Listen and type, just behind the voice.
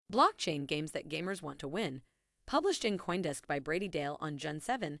Blockchain Games That Gamers Want to Win, published in CoinDesk by Brady Dale on June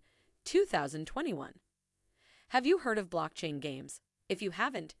 7, 2021. Have you heard of blockchain games? If you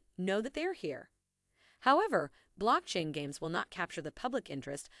haven't, know that they are here. However, blockchain games will not capture the public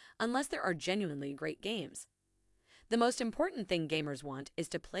interest unless there are genuinely great games. The most important thing gamers want is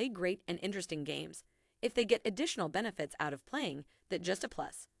to play great and interesting games. If they get additional benefits out of playing, that's just a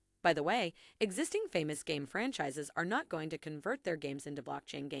plus. By the way, existing famous game franchises are not going to convert their games into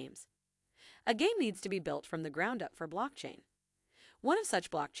blockchain games. A game needs to be built from the ground up for blockchain. One of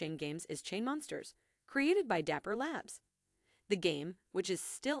such blockchain games is Chain Monsters, created by Dapper Labs. The game, which is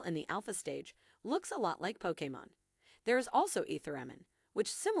still in the alpha stage, looks a lot like Pokémon. There is also Aetheremon, which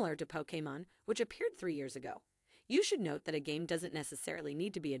is similar to Pokémon, which appeared 3 years ago. You should note that a game doesn't necessarily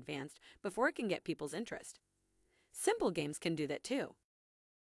need to be advanced before it can get people's interest. Simple games can do that too.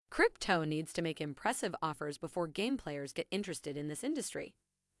 Crypto needs to make impressive offers before game players get interested in this industry.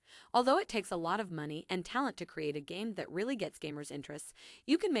 Although it takes a lot of money and talent to create a game that really gets gamers' interests,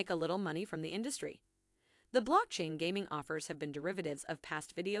 you can make a little money from the industry. The blockchain gaming offers have been derivatives of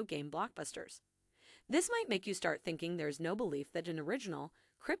past video game blockbusters. This might make you start thinking there's no belief that an original,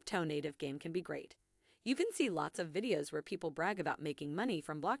 crypto-native game can be great. You can see lots of videos where people brag about making money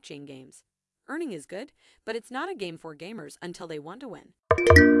from blockchain games. Earning is good, but it's not a game for gamers until they want to win.